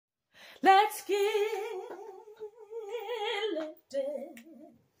Let's get lifted.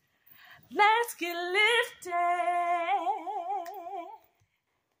 Let's get lifted.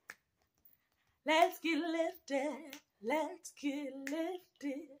 Let's get lifted. Let's get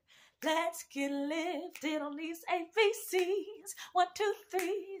lifted. Let's get lifted on these ABCs. 1, 2,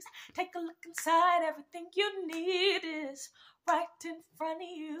 3s. Take a look inside. Everything you need is right in front of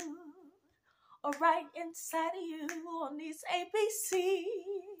you, or right inside of you on these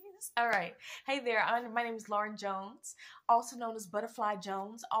ABCs. All right. Hey there. My name is Lauren Jones, also known as Butterfly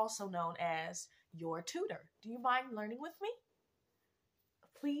Jones, also known as your tutor. Do you mind learning with me?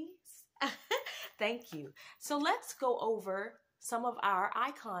 Please? Thank you. So let's go over some of our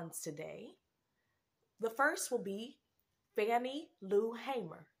icons today. The first will be Fannie Lou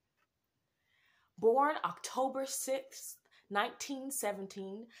Hamer. Born October 6th,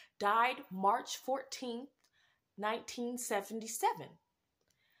 1917, died March 14th, 1977.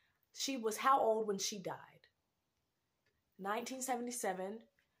 She was how old when she died? 1977,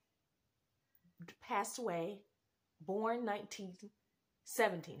 passed away, born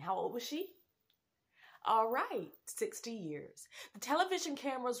 1917. How old was she? All right, 60 years. The television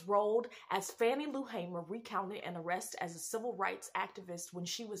cameras rolled as Fannie Lou Hamer recounted an arrest as a civil rights activist when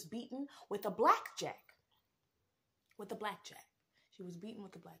she was beaten with a blackjack. She was beaten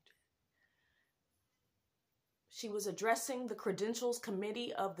with a blackjack. She was addressing the Credentials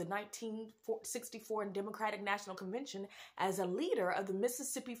Committee of the 1964 Democratic National Convention as a leader of the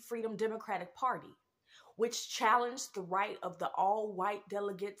Mississippi Freedom Democratic Party, which challenged the right of the all-white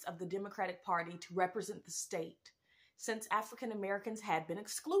delegates of the Democratic Party to represent the state, since African Americans had been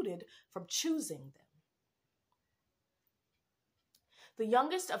excluded from choosing them. The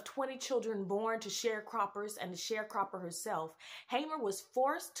youngest of 20 children born to sharecroppers and the sharecropper herself, Hamer was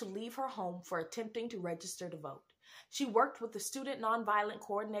forced to leave her home for attempting to register to vote. She worked with the Student Nonviolent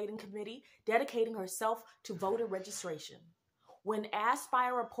Coordinating Committee, dedicating herself to voter registration. When asked by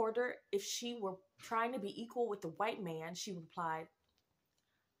a reporter if she were trying to be equal with the white man, she replied,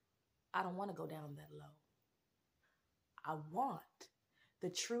 "I don't want to go down that low. I want the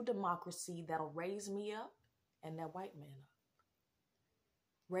true democracy that'll raise me up and that white man up.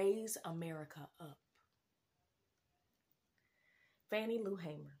 Raise America up." Fannie Lou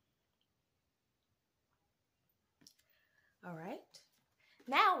Hamer. All right.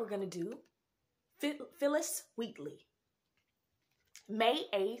 Now we're going to do Phillis Wheatley. May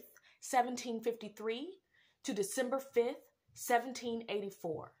 8th, 1753 to December 5th,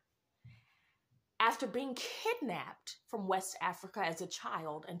 1784. After being kidnapped from West Africa as a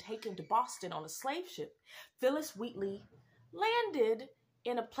child and taken to Boston on a slave ship, Phillis Wheatley landed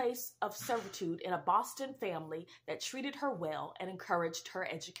in a place of servitude in a Boston family that treated her well and encouraged her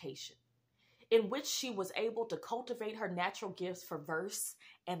education, in which she was able to cultivate her natural gifts for verse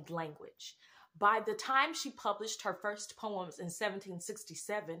and language. By the time she published her first poems in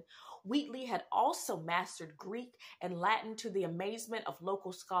 1767, Wheatley had also mastered Greek and Latin to the amazement of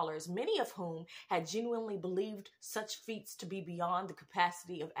local scholars, many of whom had genuinely believed such feats to be beyond the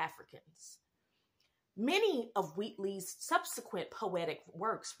capacity of Africans. Many of Wheatley's subsequent poetic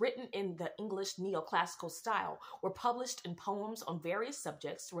works, written in the English neoclassical style, were published in Poems on Various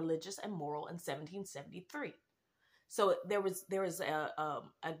Subjects, Religious and Moral, in 1773. So there was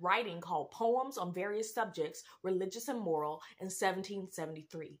a writing called Poems on Various Subjects, Religious and Moral, in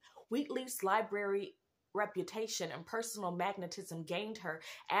 1773. Wheatley's literary reputation and personal magnetism gained her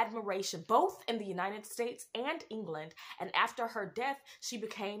admiration both in the United States and England, and after her death, she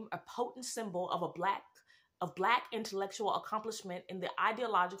became a potent symbol of black intellectual accomplishment in the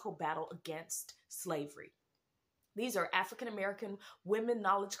ideological battle against slavery. These are African American women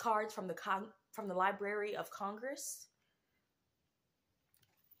knowledge cards from the Library of Congress.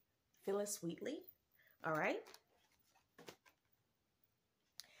 Phillis Wheatley. All right.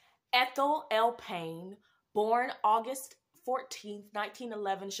 Ethel L. Payne, born August 14th,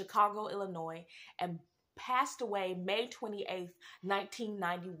 1911, Chicago, Illinois, and passed away May 28th,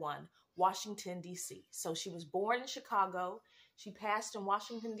 1991, Washington, D.C. So she was born in Chicago. She passed in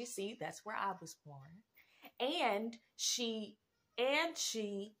Washington, D.C. That's where I was born. And she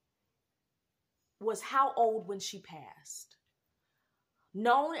was how old when she passed?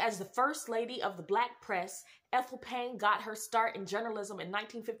 Known as the First Lady of the Black Press, Ethel Payne got her start in journalism in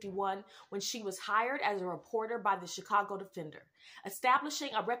 1951 when she was hired as a reporter by the Chicago Defender.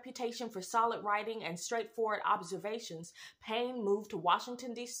 Establishing a reputation for solid writing and straightforward observations, Payne moved to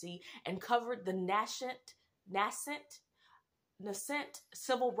Washington, D.C. and covered the nascent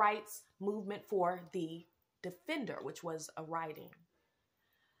civil rights movement for the Defender, which was a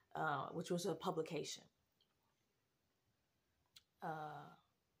publication.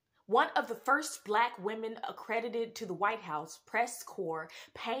 One of the first Black women accredited to the White House press corps,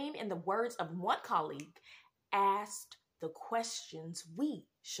 Payne, in the words of one colleague, asked the questions we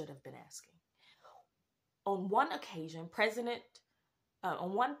should have been asking. On one occasion, President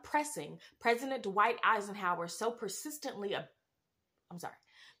Dwight Eisenhower so persistently,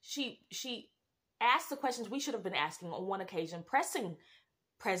 she asked the questions we should have been asking on one occasion, pressing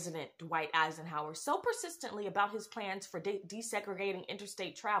President Dwight Eisenhower so persistently about his plans for desegregating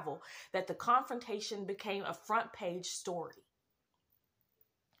interstate travel that the confrontation became a front-page story.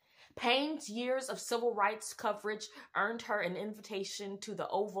 Payne's years of civil rights coverage earned her an invitation to the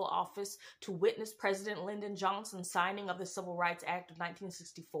Oval Office to witness President Lyndon Johnson's signing of the Civil Rights Act of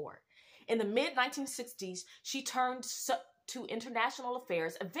 1964. In the mid-1960s, she turned to international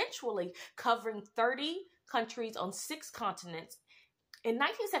affairs, eventually covering 30 countries on 6 continents. In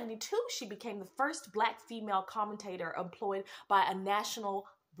 1972, she became the first Black female commentator employed by a national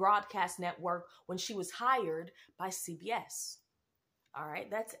broadcast network when she was hired by CBS. All right,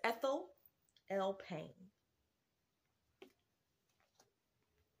 that's Ethel L. Payne.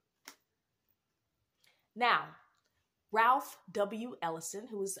 Now, Ralph W. Ellison,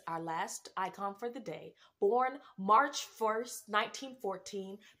 who is our last icon for the day, born March 1st,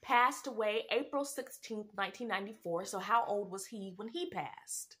 1914, passed away April 16th, 1994. So how old was he when he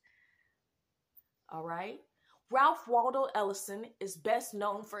passed? All right. Ralph Waldo Ellison is best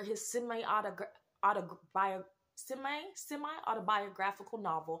known for his semi-autobiographical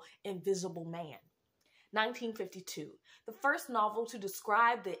novel, Invisible Man, 1952, the first novel to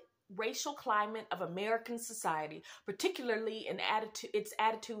describe the racial climate of American society, particularly in its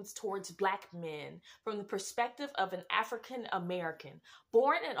attitudes towards Black men from the perspective of an African American.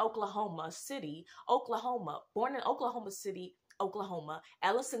 Born in Oklahoma City, Oklahoma,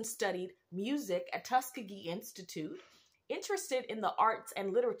 Ellison studied music at Tuskegee Institute. Interested in the arts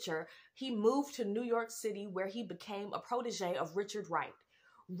and literature, he moved to New York City, where he became a protege of Richard Wright.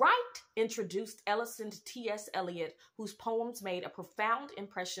 Wright introduced Ellison to T.S. Eliot, whose poems made a profound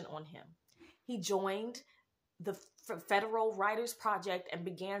impression on him. He joined the Federal Writers Project and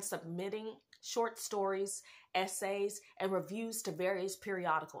began submitting short stories, essays, and reviews to various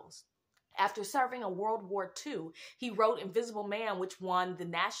periodicals. After serving in World War II, he wrote Invisible Man, which won the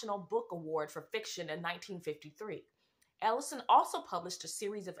National Book Award for Fiction in 1953. Ellison also published a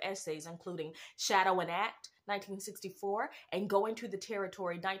series of essays, including Shadow and Act, 1964, and Going to the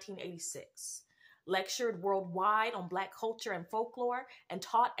Territory, 1986. Lectured worldwide on Black culture and folklore, and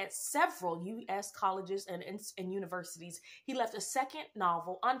taught at several U.S. colleges and universities. He left a second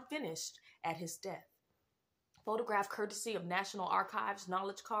novel unfinished at his death. Photographed courtesy of National Archives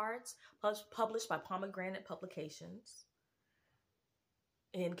knowledge cards, published by Pomegranate Publications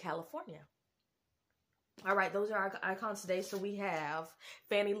in California. All right, those are our icons today. So we have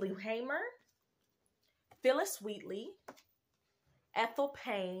Fannie Lou Hamer, Phillis Wheatley, Ethel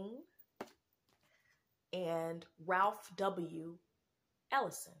Payne, and Ralph W.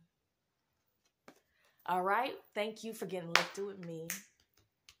 Ellison. All right, thank you for getting lifted with me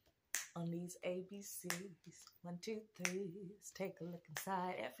on these ABCs. 1, 2, 3. Let's take a look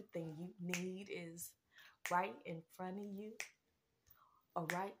inside. Everything you need is right in front of you, or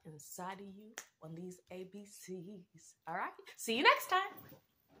right inside of you on these ABCs. All right, see you next time.